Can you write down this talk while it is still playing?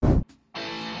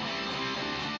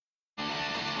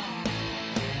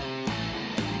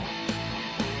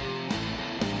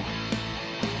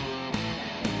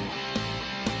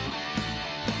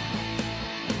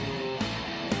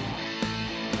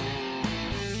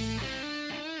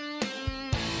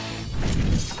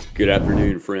Good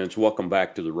afternoon, friends. Welcome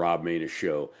back to the Rob Maness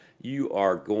Show. You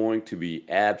are going to be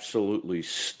absolutely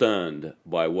stunned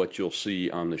by what you'll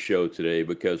see on the show today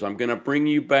because I'm going to bring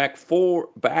you back to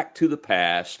the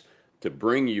past to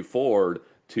bring you forward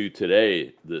to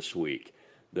today this week.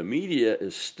 The media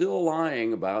is still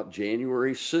lying about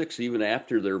January 6th, even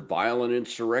after their violent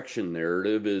insurrection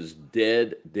narrative is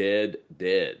dead, dead,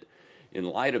 dead. In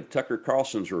light of Tucker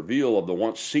Carlson's reveal of the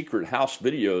once secret House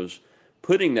videos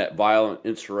putting that violent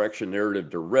insurrection narrative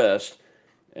to rest,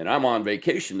 and I'm on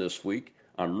vacation this week,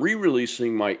 I'm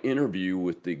re-releasing my interview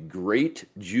with the great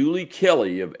Julie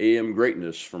Kelly of AM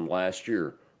Greatness from last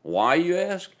year. Why, you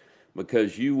ask?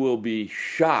 Because you will be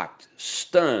shocked,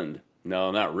 stunned, no,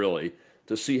 not really,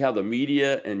 to see how the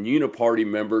media and uniparty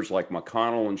members like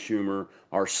McConnell and Schumer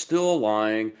are still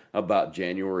lying about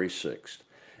January 6th.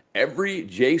 Every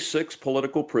J6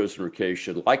 political prisoner case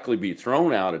should likely be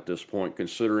thrown out at this point,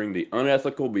 considering the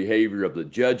unethical behavior of the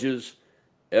judges,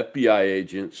 FBI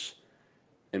agents,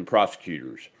 and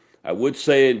prosecutors. I would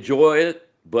say enjoy it,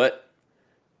 but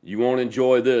you won't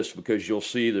enjoy this because you'll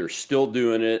see they're still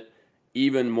doing it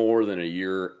even more than a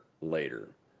year later.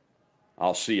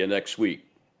 I'll see you next week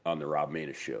on the Rob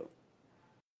Maness Show.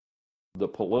 The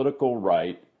political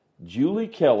right, Julie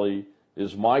Kelly,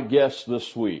 is my guest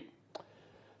this week.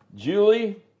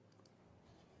 Julie,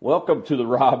 welcome to the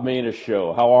Rob Maness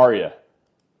Show. How are you?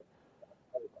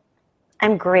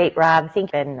 I'm great, Rob.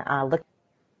 Thank you. And looking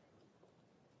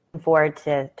forward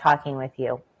to talking with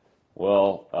you.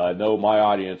 Well, I know my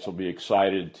audience will be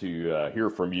excited to hear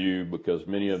from you because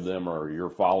many of them are your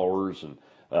followers, and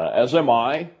as am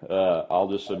I. I'll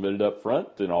just admit it up front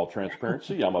in all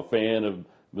transparency. I'm a fan of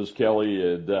Ms.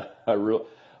 Kelly, and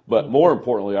but more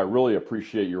importantly, I really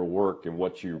appreciate your work and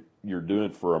what you're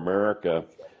doing for America.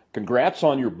 Congrats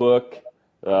on your book.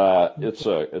 It's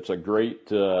a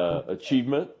great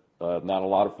achievement. Not a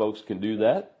lot of folks can do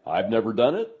that. I've never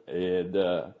done it, and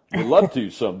would love to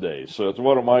someday. So it's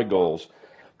one of my goals.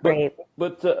 Great.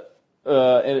 But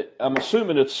and I'm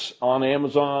assuming it's on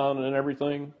Amazon and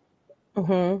everything.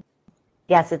 Mm-hmm.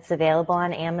 Yes, it's available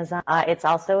on Amazon. It's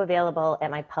also available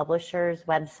at my publisher's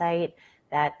website.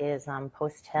 That is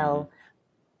Post Hill.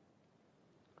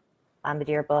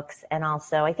 Bombardier Books, and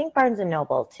also I think Barnes and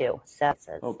Noble too. So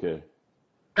okay,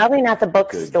 probably not the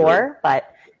bookstore,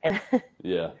 but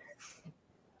yeah.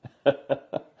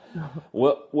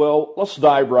 well, let's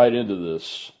dive right into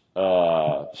this.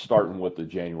 Starting with the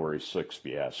January 6th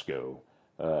fiasco.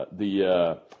 I've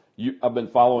been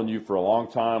following you for a long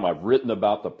time. I've written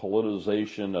about the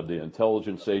politicization of the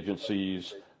intelligence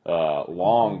agencies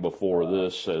long before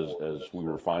this, as we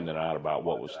were finding out about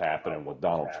what was happening with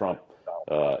Donald Trump.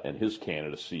 And his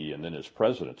candidacy and then his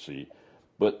presidency.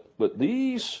 But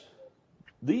these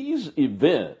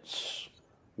events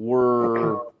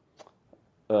were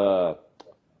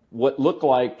what looked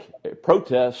like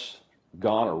protests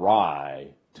gone awry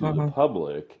to the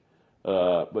public.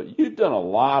 But you've done a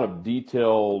lot of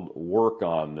detailed work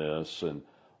on this. And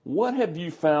what have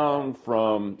you found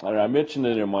from, and I mentioned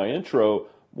it in my intro,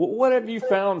 what have you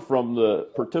found from the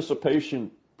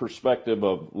participation perspective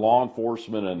of law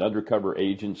enforcement and undercover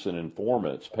agents and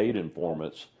informants, paid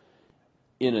informants,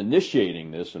 in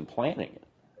initiating this and planning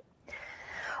it?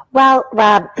 Well,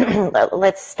 Rob,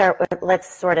 let's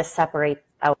sort of separate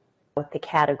out the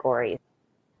categories.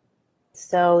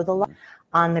 So the law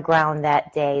on the ground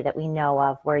that day that we know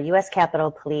of were U.S. Capitol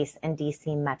Police and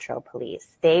D.C. Metro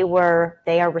Police. They are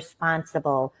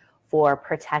responsible for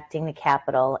protecting the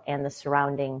Capitol and the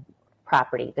surrounding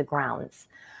property, the grounds.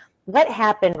 What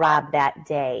happened, Rob, that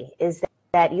day is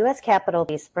that U.S. Capitol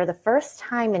Police, for the first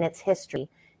time in its history,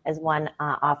 as one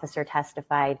officer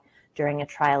testified during a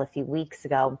trial a few weeks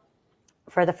ago,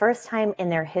 for the first time in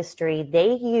their history,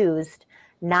 they used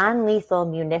non-lethal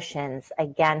munitions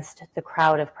against the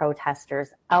crowd of protesters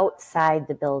outside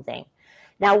the building.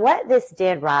 Now, what this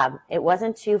did, Rob, it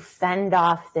wasn't to fend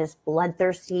off this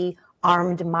bloodthirsty,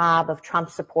 armed mob of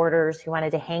Trump supporters who wanted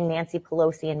to hang Nancy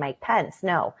Pelosi and Mike Pence.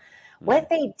 No.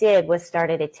 What they did was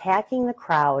started attacking the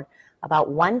crowd about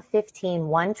 1:15,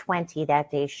 1:20 that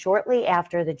day, shortly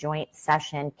after the joint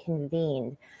session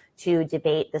convened to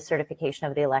debate the certification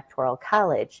of the Electoral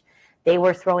College. They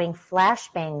were throwing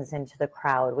flashbangs into the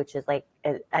crowd, which is like,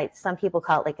 some people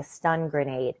call it like a stun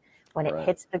grenade. When it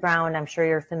hits the ground, I'm sure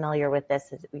you're familiar with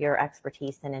this, your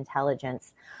expertise in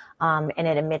intelligence, and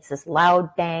it emits this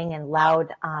loud bang and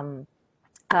loud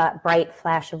bright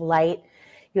flash of light.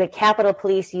 You had Capitol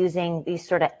Police using these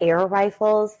sort of air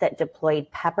rifles that deployed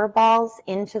pepper balls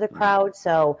into the crowd.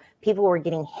 So people were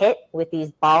getting hit with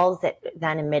these balls that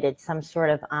then emitted some sort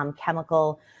of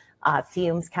chemical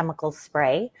fumes, chemical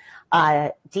spray.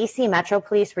 DC Metro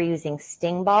Police were using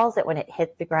sting balls that when it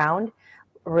hit the ground,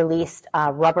 released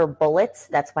rubber bullets.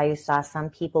 That's why you saw some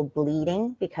people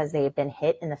bleeding because they had been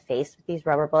hit in the face with these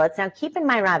rubber bullets. Now, keep in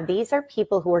mind, Rob, these are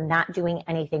people who are not doing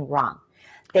anything wrong.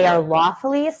 They are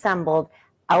lawfully assembled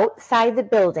outside the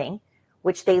building,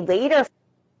 which they later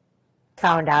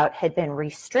found out had been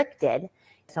restricted.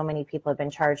 So many people have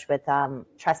been charged with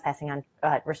trespassing on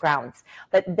grounds.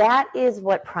 But that is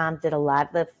what prompted a lot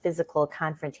of the physical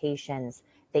confrontations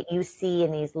that you see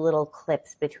in these little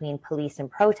clips between police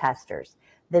and protesters.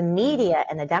 The media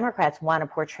and the Democrats want to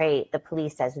portray the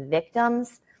police as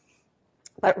victims,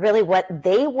 but really what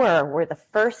they were the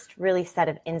first really set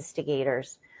of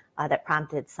instigators that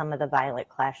prompted some of the violent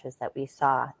clashes that we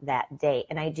saw that day.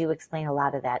 And I do explain a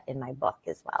lot of that in my book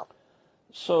as well.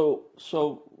 So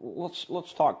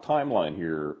let's talk timeline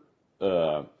here.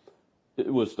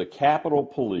 It was the Capitol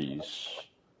Police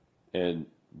and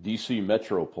DC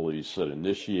Metro Police that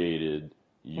initiated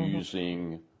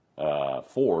using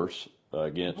force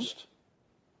against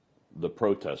the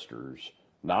protesters,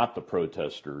 not the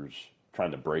protesters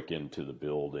trying to break into the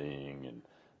building and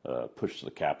push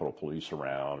the Capitol Police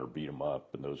around or beat them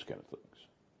up and those kind of things.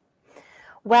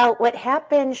 Well, what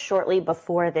happened shortly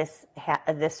before this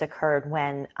occurred,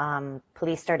 when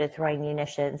police started throwing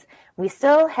munitions, we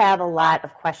still have a lot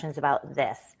of questions about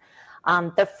this.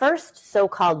 The first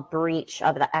so-called breach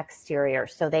of the exterior,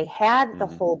 so they had the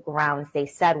whole grounds they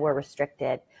said were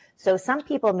restricted. So some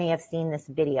people may have seen this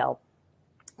video.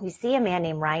 You see a man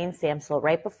named Ryan Samsel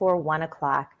right before 1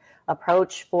 o'clock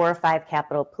approach 4 or 5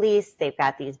 Capitol Police. They've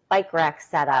got these bike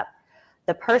racks set up.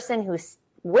 The person who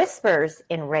whispers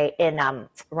in Ryan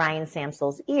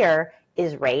Samsel's ear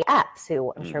is Ray Epps,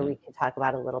 who I'm sure we could talk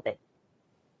about a little bit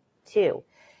too.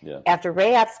 Yeah. After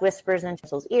Ray Epps whispers in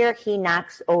Samsel's ear, he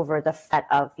knocks over the set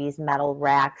of these metal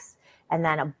racks, and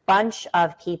then a bunch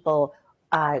of people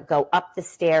go up the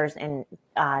stairs and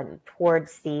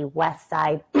towards the west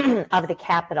side of the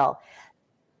Capitol.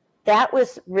 That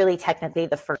was really technically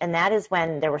the first, and that is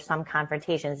when there were some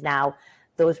confrontations. Now,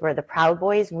 those were the Proud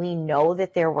Boys. We know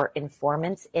that there were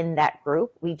informants in that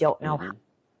group. We don't know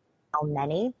how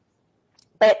many.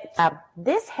 But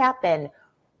this happened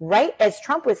right as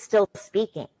Trump was still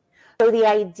speaking. So the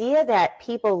idea that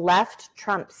people left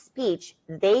Trump's speech,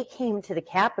 they came to the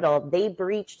Capitol, they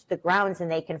breached the grounds,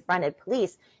 and they confronted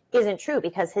police isn't true,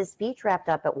 because his speech wrapped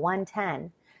up at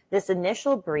 1:10. This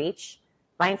initial breach,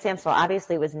 Ryan Samsel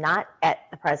obviously was not at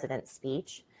the president's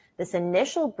speech. This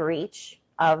initial breach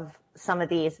of some of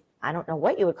these, I don't know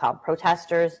what you would call them,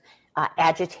 protesters,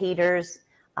 agitators,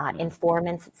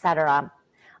 informants, etc.,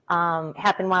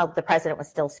 happened while the president was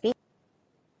still speaking.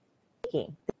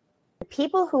 The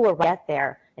people who were right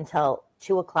there until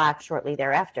 2 o'clock shortly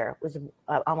thereafter was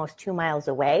almost 2 miles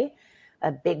away.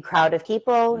 A big crowd of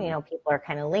people, people are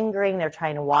kind of lingering. They're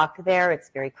trying to walk there. It's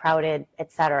very crowded,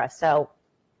 etc. So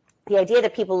the idea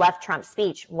that people left Trump's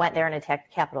speech, went there and attacked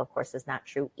the Capitol, of course, is not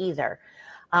true either.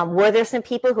 Were there some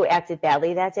people who acted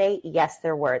badly that day? Yes,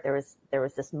 there were. There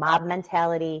was this mob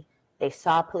mentality. They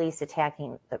saw police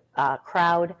attacking the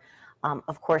crowd.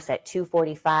 Of course, at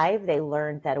 2:45, they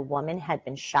learned that a woman had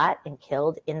been shot and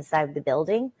killed inside the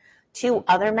building. 2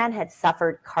 other men had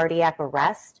suffered cardiac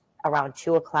arrest around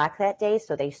 2 o'clock that day,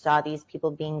 so they saw these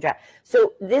people being dragged.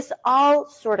 So this all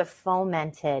sort of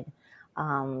fomented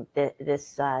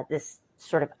this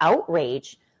sort of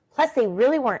outrage. Plus, they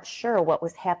really weren't sure what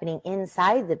was happening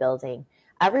inside the building.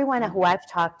 Everyone who I've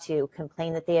talked to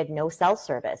complained that they had no cell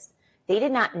service. They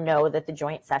did not know that the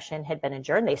joint session had been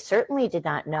adjourned. They certainly did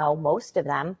not know, most of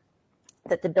them,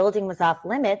 that the building was off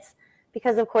limits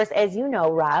because, of course, as you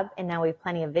know, Rob, and now we have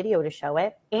plenty of video to show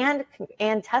it, and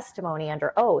testimony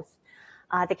under oath,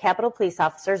 the Capitol Police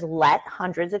officers let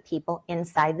hundreds of people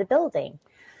inside the building.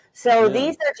 So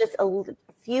these are just a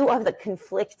few of the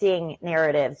conflicting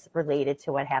narratives related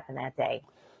to what happened that day.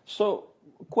 So,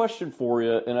 question for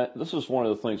you, and this is one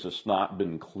of the things that's not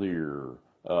been clear,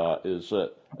 is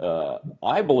that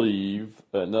I believe,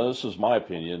 now this is my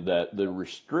opinion, that the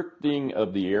restricting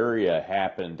of the area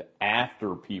happened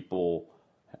after people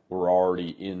were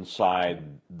already inside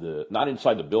not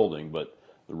inside the building, but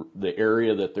the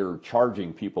area that they're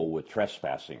charging people with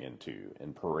trespassing into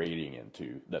and parading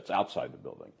into that's outside the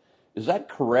building. Is that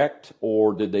correct,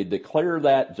 or did they declare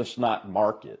that, just not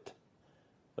mark it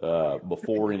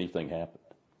before anything happened?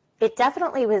 It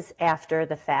definitely was after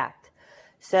the fact.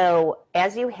 So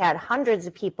as you had hundreds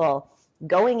of people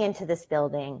going into this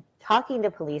building, talking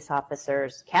to police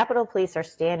officers, Capitol Police are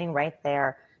standing right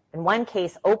there. In one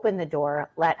case, opened the door,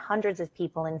 let hundreds of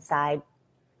people inside.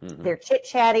 They're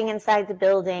chit-chatting inside the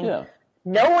building.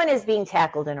 No one is being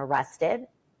tackled and arrested.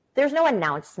 There's no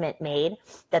announcement made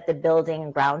that the building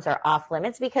and grounds are off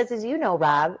limits because, as you know,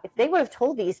 Rob, if they would have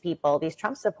told these people, these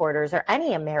Trump supporters or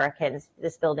any Americans,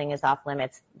 this building is off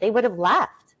limits, they would have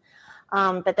left.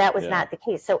 But that was not the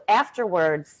case. So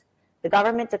afterwards, the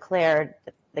government declared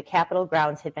that the Capitol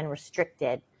grounds had been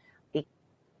restricted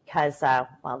because,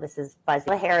 this is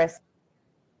fuzzy. Harris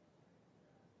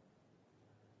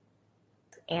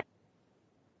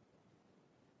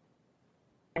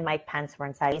and Mike Pence were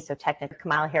inside, so technically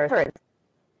Kamala Harris were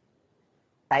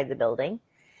inside the building.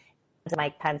 So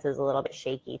Mike Pence is a little bit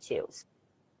shaky too.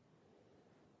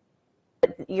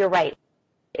 But you're right.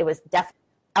 It was definitely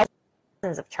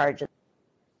thousands of charges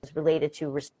related to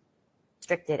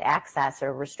restricted access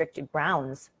or restricted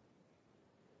grounds.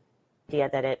 Idea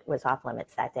that it was off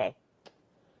limits that day.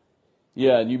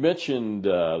 Yeah, and you mentioned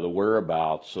the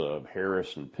whereabouts of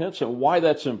Harris and Pence, and why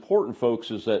that's important, folks,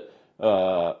 is that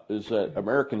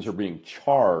Americans are being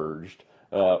charged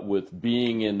with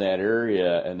being in that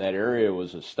area, and that area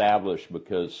was established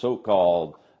because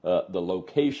so-called the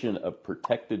location of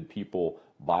protected people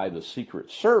by the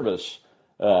Secret Service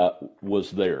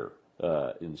was there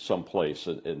in some place,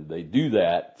 and they do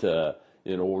that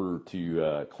in order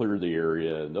to clear the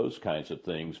area and those kinds of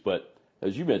things. But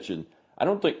as you mentioned,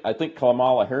 I think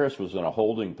Kamala Harris was in a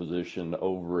holding position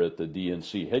over at the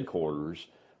DNC headquarters,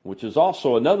 which is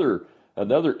also another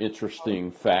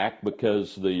interesting fact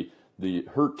because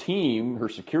her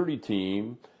security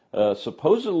team,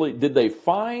 supposedly, did they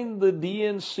find the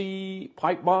DNC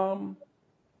pipe bomb,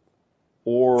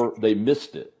 or they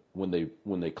missed it when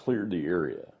they cleared the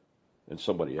area and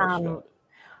somebody else found it?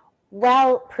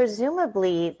 Well,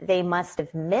 presumably they must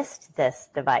have missed this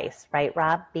device, right,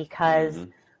 Rob? Because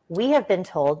we have been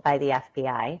told by the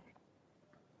FBI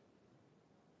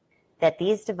that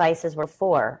these devices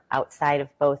were outside of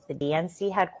both the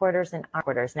DNC headquarters and our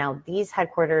headquarters. Now, these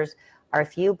headquarters are a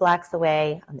few blocks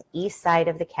away on the east side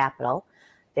of the Capitol.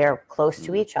 They're close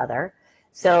to each other.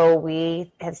 So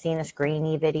we have seen this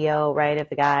grainy video, right, of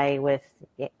the guy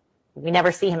we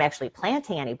never see him actually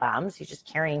planting any bombs. He's just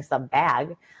carrying some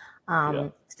bag.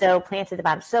 So planted the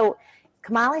bomb. So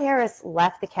Kamala Harris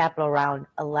left the Capitol around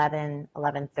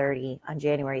 11:30 on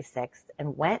January 6th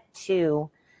and went to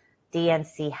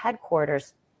DNC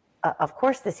headquarters. Of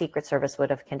course, the Secret Service would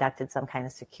have conducted some kind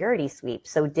of security sweep.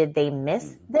 So did they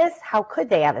miss this? How could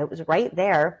they have? It was right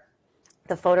there.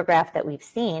 The photograph that we've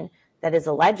seen that is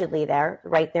allegedly there,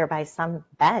 right there by some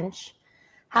bench.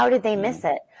 How did they miss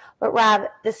it? But Rob,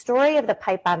 the story of the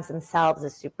pipe bombs themselves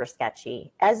is super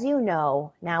sketchy. As you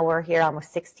know, now we're here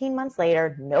almost 16 months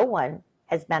later. No one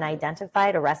has been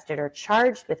identified, arrested, or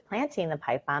charged with planting the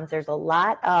pipe bombs. There's a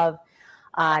lot of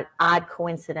odd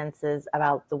coincidences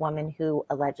about the woman who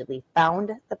allegedly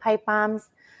found the pipe bombs.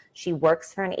 She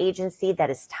works for an agency that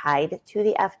is tied to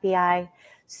the FBI.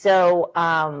 So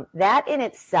that in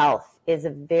itself is a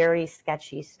very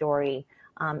sketchy story.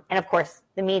 And of course,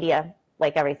 the media,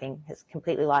 like everything, has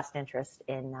completely lost interest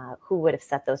in who would have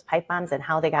set those pipe bombs and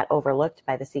how they got overlooked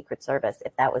by the Secret Service,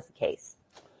 if that was the case.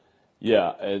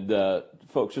 Yeah, and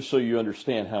folks, just so you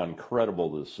understand how incredible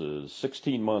this is,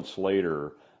 16 months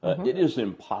later, it is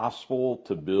impossible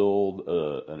to build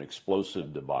an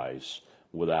explosive device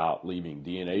without leaving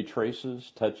DNA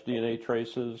traces, touch DNA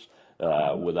traces,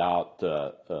 without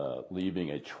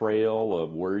leaving a trail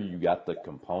of where you got the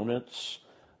components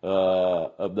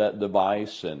of that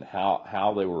device and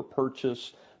how they were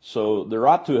purchased. So there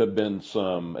ought to have been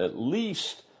some, at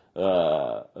least,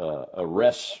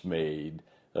 arrests made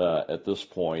at this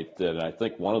point. And I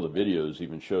think one of the videos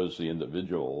even shows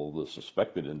the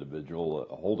suspected individual,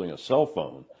 holding a cell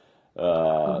phone.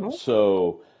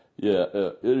 So, yeah,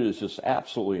 it is just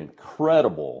absolutely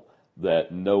incredible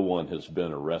that no one has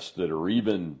been arrested or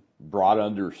even brought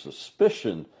under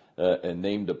suspicion and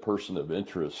named a person of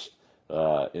interest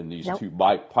in these two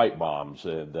pipe bombs.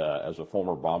 And as a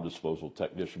former bomb disposal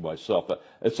technician myself,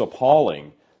 it's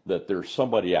appalling that there's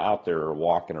somebody out there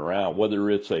walking around, whether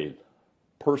it's a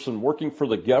person working for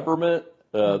the government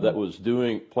that was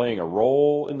playing a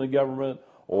role in the government,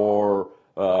 or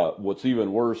what's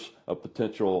even worse, a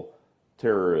potential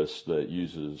terrorist that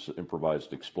uses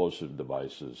improvised explosive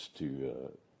devices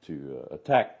to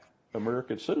attack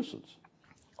American citizens.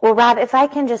 Well, Rob, if I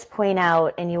can just point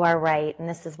out, and you are right, and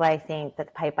this is why I think that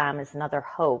the pipe bomb is another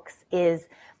hoax, is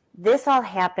this all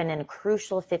happened in a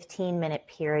crucial 15-minute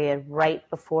period right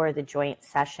before the joint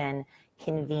session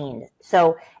convened.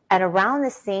 So at around the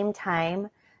same time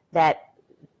that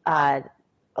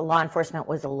law enforcement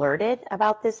was alerted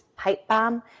about this pipe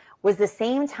bomb was the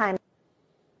same time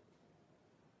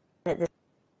that this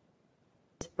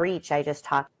breach I just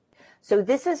talked. So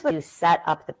this is what set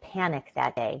up the panic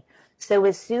that day. So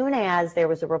as soon as there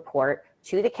was a report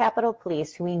to the Capitol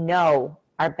Police, who we know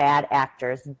are bad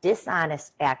actors,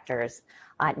 dishonest actors,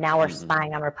 now are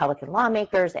spying on Republican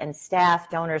lawmakers and staff,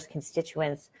 donors,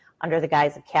 constituents under the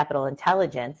guise of Capitol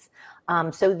Intelligence.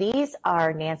 So these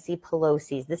are Nancy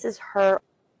Pelosi's. This is her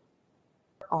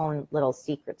own little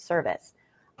secret service.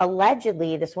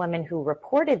 Allegedly, this woman who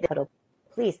reported the Capitol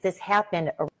Police, this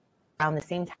happened around the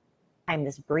same time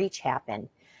this breach happened,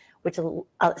 which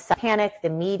panic. The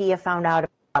media found out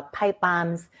about pipe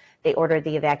bombs. They ordered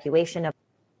the evacuation of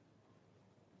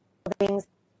buildings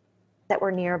that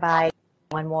were nearby.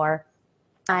 One more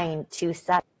time to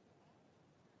set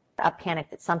a panic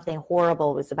that something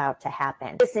horrible was about to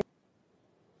happen. This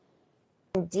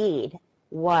indeed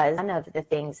was one of the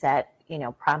things that,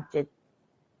 prompted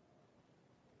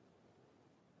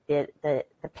the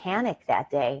panic that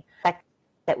day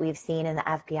that we've seen in the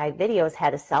FBI videos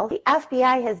had a cell. The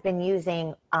FBI has been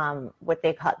using what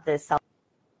they call the cell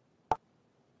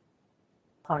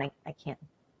phone. I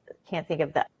can't think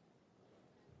of the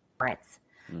warrants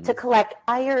to collect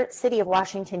entire city of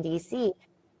Washington, D.C.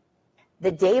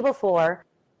 the day before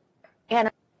and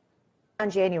on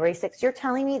January 6th. You're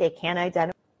telling me they can't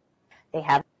identify? They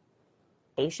have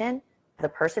the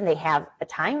person. They have a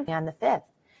time on the 5th.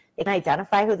 They can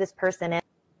identify who this person is.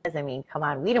 I mean, come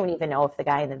on. We don't even know if the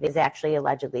guy in the is actually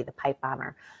allegedly the pipe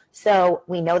bomber. So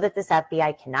we know that this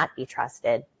FBI cannot be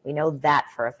trusted. We know that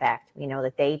for a fact. We know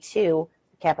that they, too,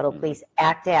 the Capitol Police,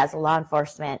 act as a law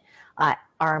enforcement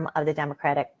arm of the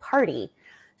Democratic Party.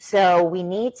 So we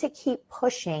need to keep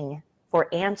pushing for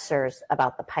answers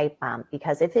about the pipe bomb,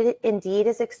 because if it indeed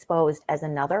is exposed as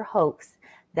another hoax,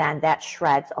 then that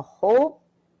shreds a whole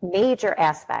major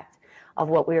aspect of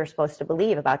what we were supposed to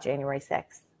believe about January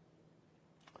 6th.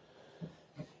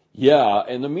 Yeah,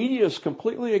 and the media is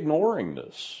completely ignoring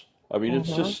this. I mean,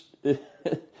 it's just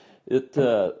it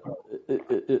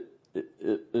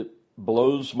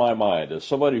blows my mind. As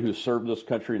somebody who served this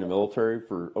country in the military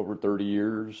for over 30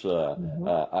 years,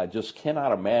 I just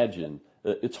cannot imagine.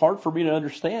 It's hard for me to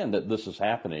understand that this is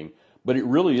happening, but it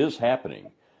really is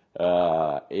happening.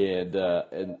 And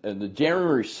the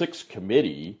January 6th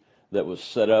committee that was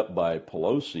set up by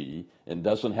Pelosi and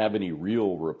doesn't have any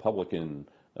real Republican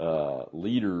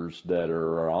leaders that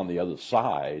are on the other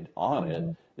side on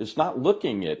it, is not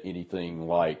looking at anything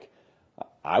like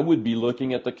I would be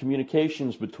looking at the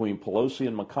communications between Pelosi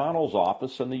and McConnell's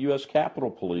office and the U.S. Capitol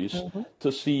Police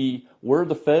to see where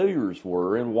the failures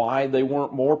were and why they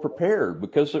weren't more prepared,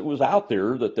 because it was out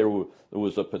there that there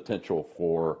was a potential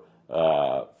for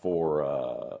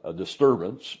a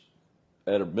disturbance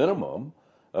at a minimum,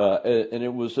 and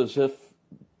it was as if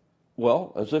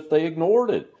they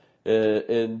ignored it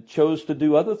and chose to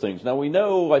do other things. Now we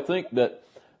know, I think that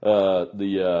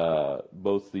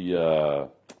both the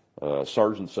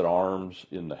sergeants at arms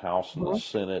in the House and the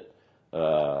Senate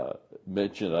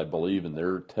mentioned, I believe, in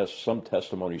their some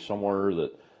testimony somewhere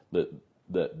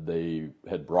that they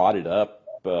had brought it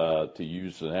up to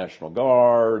use the National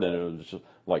Guard, and it was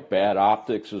like bad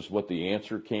optics is what the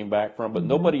answer came back from. But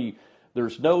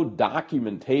there's no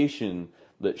documentation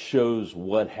that shows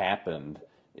what happened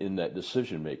in that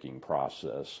decision-making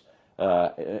process.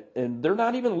 And they're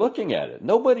not even looking at it.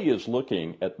 Nobody is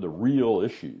looking at the real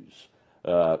issues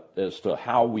as to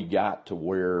how we got to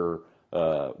where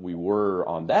we were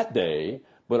on that day,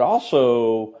 but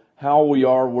also how we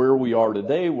are where we are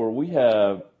today, where we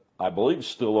have, I believe,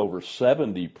 still over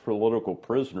 70 political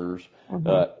prisoners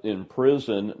in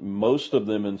prison, most of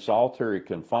them in solitary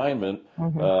confinement,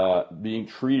 being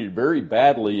treated very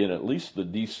badly in at least the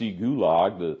D.C.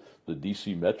 Gulag, the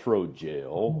D.C. Metro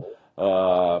Jail,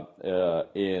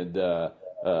 and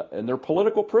they're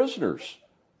political prisoners.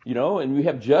 And we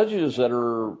have judges that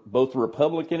are both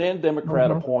Republican and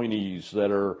Democrat appointees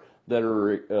that are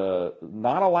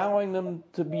not allowing them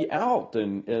to be out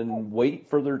and wait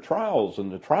for their trials,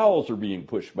 and the trials are being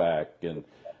pushed back and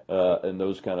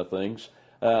those kind of things.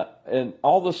 And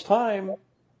all this time,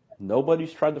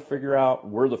 nobody's tried to figure out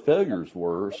where the failures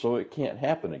were so it can't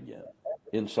happen again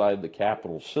inside the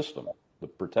Capitol system, the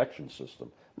protection system,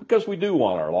 because we do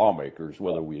want our lawmakers,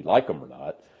 whether we like them or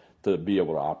not, to be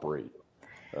able to operate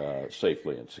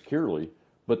safely and securely,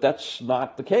 but that's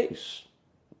not the case.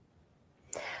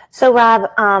 So, Rob,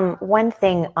 one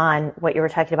thing on what you were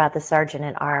talking about, the sergeant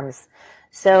at arms.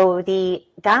 So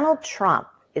Donald Trump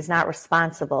is not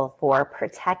responsible for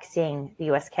protecting the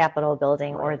U.S. Capitol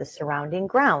building or the surrounding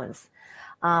grounds.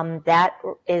 That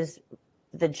is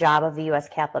the job of the U.S.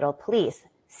 Capitol Police.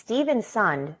 Stephen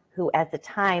Sund, who at the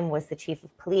time was the chief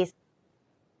of police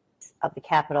of the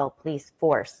Capitol Police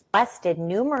Force, requested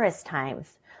numerous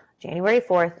times January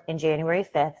 4th and January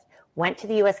 5th, went to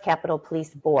the U.S. Capitol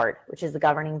Police Board, which is the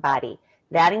governing body.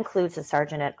 That includes the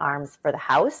Sergeant at Arms for the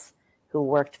House, who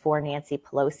worked for Nancy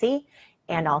Pelosi,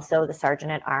 and also the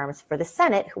Sergeant at Arms for the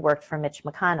Senate, who worked for Mitch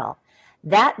McConnell.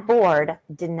 That board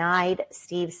denied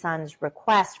Steve Sund's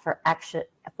request for extra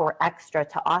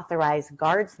to authorize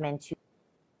guardsmen to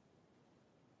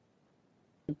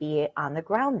be on the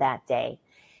ground that day.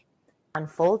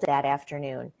 Unfolded that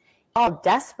afternoon. All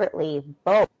desperately,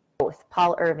 both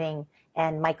Paul Irving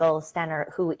and Michael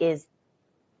Stenner, who is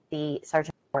the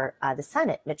Sergeant for the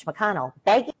Senate, Mitch McConnell,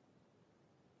 begging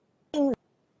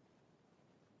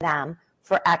them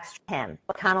for extra him.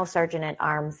 McConnell, Sergeant at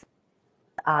Arms,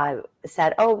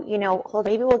 said, oh, hold,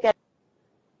 maybe we'll get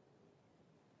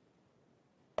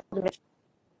Mitch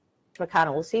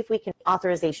McConnell. We'll see if we can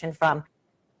authorization from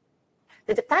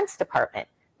the Defense Department,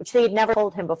 which they had never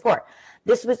told him before.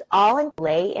 This was all in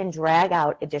delay and drag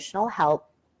out additional help.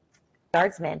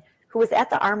 Guardsman who was at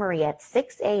the Armory at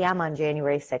 6 a.m. on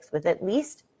January 6th with at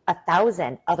least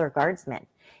 1,000 other guardsmen.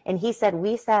 And he said,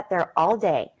 we sat there all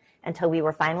day until we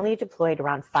were finally deployed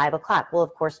around 5 o'clock. Well,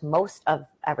 of course, most of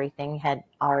everything had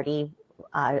already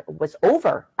was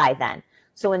over by then.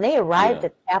 So when they arrived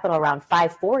at the Capitol around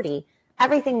 5:40,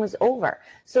 everything was over.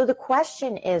 So the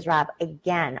question is, Rob,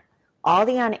 again, all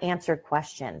the unanswered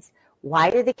questions. Why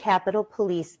did the Capitol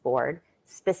Police Board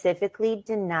specifically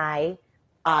deny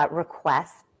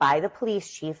requests by the police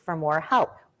chief for more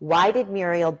help? Why did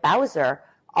Muriel Bowser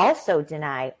also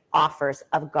deny offers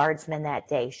of guardsmen that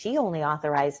day? She only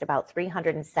authorized about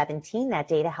 317 that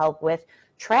day to help with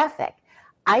traffic.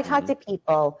 I talked to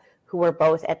people who were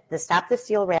both at the Stop the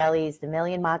Steal rallies, the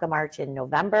Million MAGA March in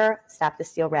November, Stop the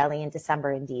Steal rally in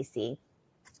December in D.C.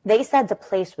 They said the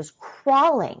place was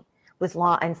crawling with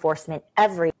law enforcement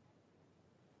everywhere.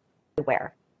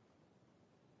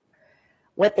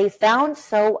 What they found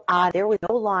so odd, there was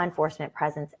no law enforcement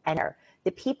presence anywhere.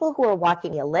 The people who were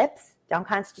walking the ellipse down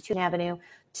Constitution Avenue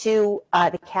to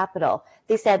the Capitol,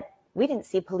 they said, we didn't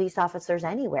see police officers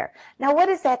anywhere. Now, what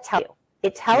does that tell you?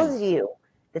 It tells you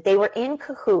that they were in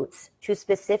cahoots to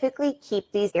specifically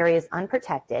keep these areas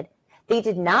unprotected. They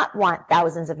did not want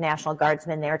thousands of National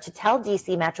Guardsmen there to tell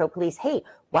DC Metro Police, hey,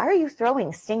 why are you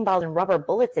throwing sting balls and rubber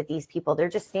bullets at these people? They're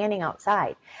just standing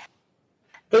outside.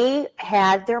 They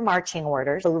had their marching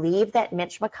orders, believe that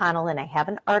Mitch McConnell, and I have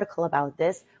an article about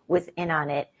this, was in on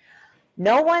it.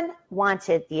 No one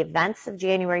wanted the events of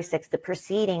January 6th, the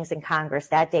proceedings in Congress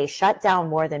that day, shut down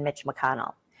more than Mitch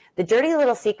McConnell. The dirty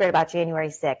little secret about January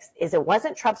 6th is it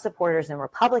wasn't Trump supporters and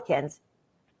Republicans,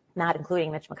 not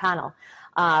including Mitch McConnell,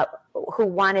 who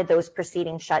wanted those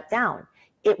proceedings shut down.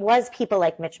 It was people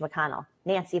like Mitch McConnell,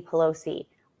 Nancy Pelosi,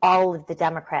 all of the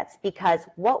Democrats, because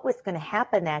what was going to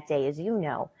happen that day, as you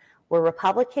know, were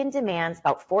Republican demands,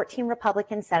 about 14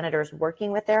 Republican senators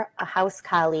working with their House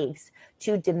colleagues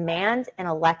to demand an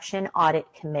election audit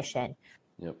commission.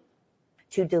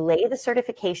 To delay the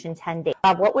certification 10 days.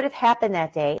 What would have happened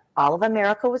that day? All of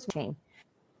America was watching.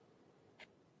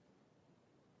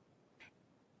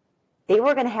 They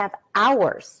were going to have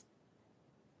hours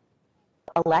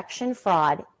of election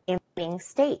fraud in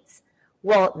states.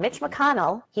 Well, Mitch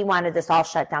McConnell, he wanted this all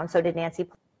shut down. So did Nancy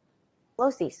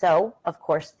Pelosi. So, of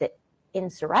course, the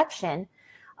insurrection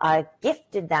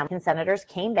gifted them. And senators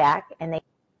came back and they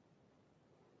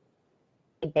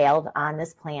bailed on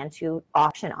this plan to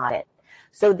auction audit.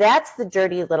 So that's the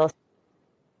dirty little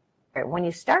secret. When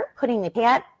you start putting, you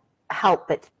can't help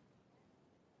but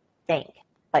think,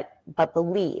 but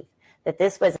believe that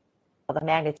this was of a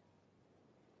magnitude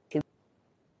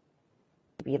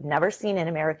we have never seen in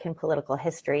American political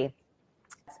history.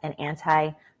 An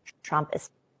anti-Trump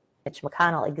Mitch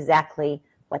McConnell, exactly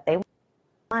what they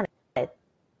wanted.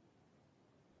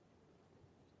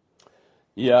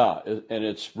 Yeah, and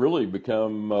it's really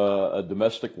become a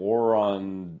domestic war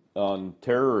on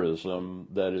terrorism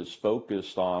that is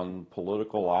focused on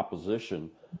political opposition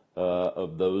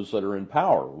of those that are in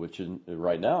power, which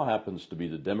right now happens to be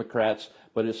the Democrats.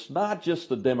 But it's not just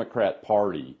the Democrat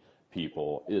Party,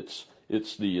 people.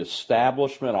 It's the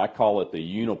establishment. I call it the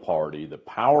uniparty, the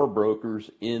power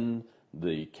brokers in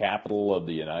the capital of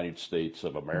the United States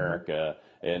of America,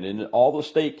 and in all the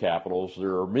state capitals.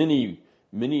 There are many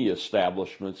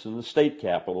establishments in the state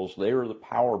capitals. They are the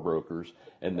power brokers,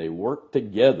 and they work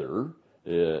together,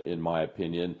 in my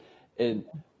opinion. And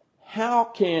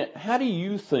how do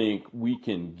you think we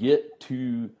can get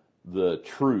to the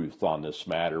truth on this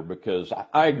matter? Because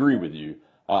I agree with you.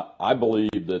 I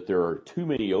believe that there are too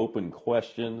many open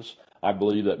questions. I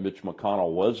believe that Mitch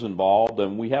McConnell was involved,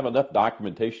 and we have enough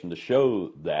documentation to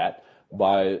show that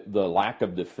by the lack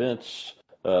of defense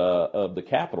of the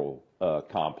Capitol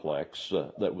complex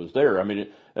that was there. I mean,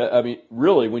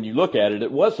 really, when you look at it,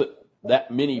 it wasn't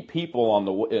that many people on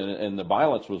and the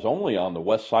violence was only on the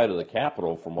west side of the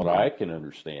Capitol, from what I can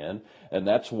understand, and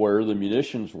that's where the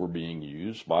munitions were being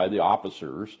used by the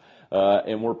officers,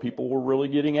 and where people were really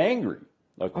getting angry,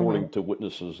 according to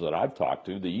witnesses that I've talked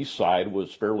to. The east side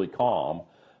was fairly calm.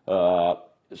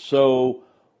 So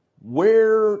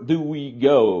where do we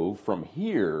go from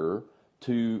here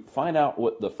to find out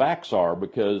what the facts are?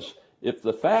 Because if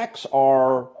the facts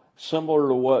are similar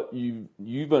to what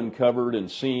you've uncovered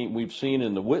and we've seen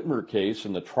in the Whitmer case,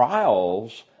 and the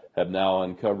trials have now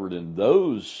uncovered in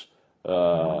those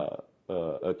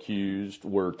accused,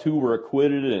 where 2 were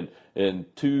acquitted and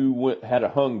 2 had a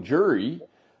hung jury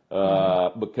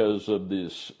because of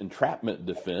this entrapment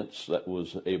defense that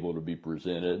was able to be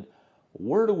presented.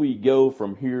 Where do we go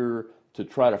from here to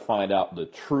try to find out the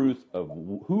truth of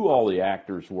who all the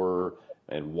actors were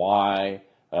and why,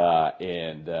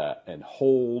 and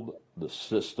hold the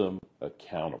system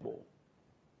accountable?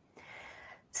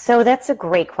 So that's a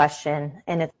great question,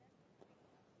 and it's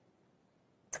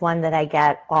one that I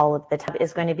get all of the time.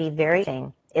 Is going to be very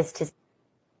interesting is to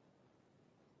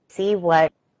see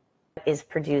what is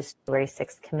produced January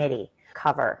 6th committee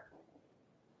cover.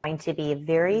 Going to be a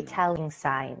very telling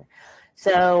sign.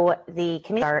 So the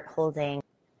committee start holding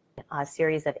a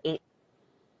series of 8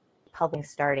 public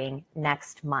starting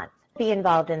next month. Be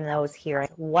involved in those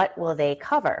hearings. What will they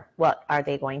cover? What are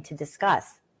they going to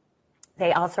discuss?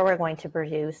 They also are going to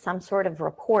produce some sort of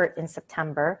report in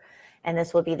September, and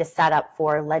this will be the setup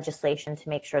for legislation to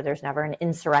make sure there's never an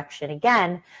insurrection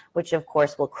again, which of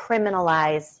course will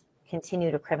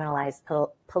continue to criminalize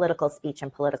political speech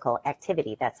and political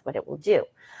activity. That's what it will do.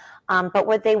 But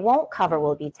what they won't cover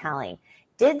will be telling.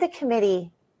 Did the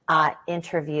committee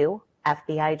interview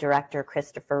FBI Director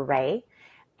Christopher Wray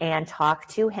and talk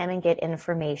to him and get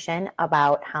information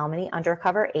about how many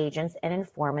undercover agents and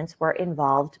informants were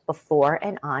involved before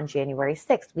and on January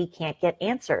 6th? We can't get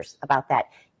answers about that,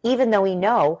 even though we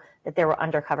know that there were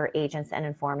undercover agents and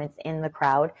informants in the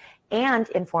crowd and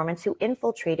informants who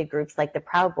infiltrated groups like the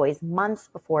Proud Boys months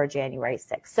before January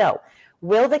 6th. So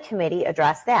will the committee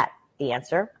address that? The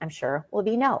answer, I'm sure, will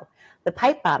be no. The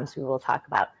pipe bombs we will talk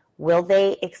about, will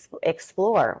they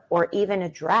explore or even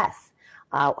address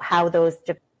how those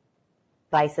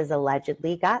devices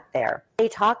allegedly got there? They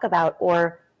talk about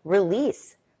or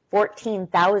release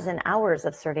 14,000 hours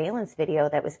of surveillance video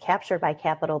that was captured by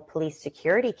Capitol Police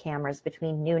security cameras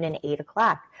between noon and 8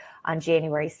 o'clock on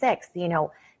January 6th. You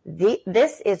know,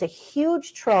 this is a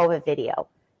huge trove of video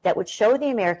that would show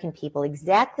the American people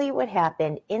exactly what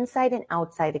happened inside and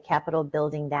outside the Capitol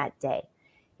building that day.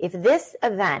 If this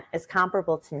event is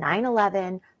comparable to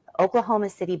 9/11, the Oklahoma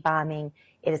City bombing,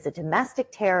 it is a domestic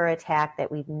terror attack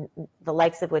that the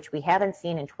likes of which we haven't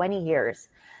seen in 20 years,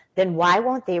 then why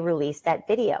won't they release that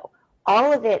video?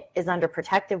 All of it is under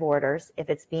protective orders if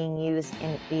it's being used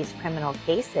in these criminal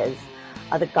cases.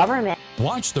 The government.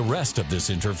 Watch the rest of this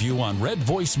interview on Red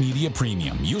Voice Media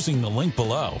Premium using the link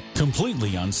below.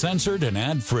 Completely uncensored and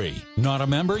ad-free. Not a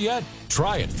member yet?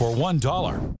 Try it for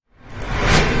 $1.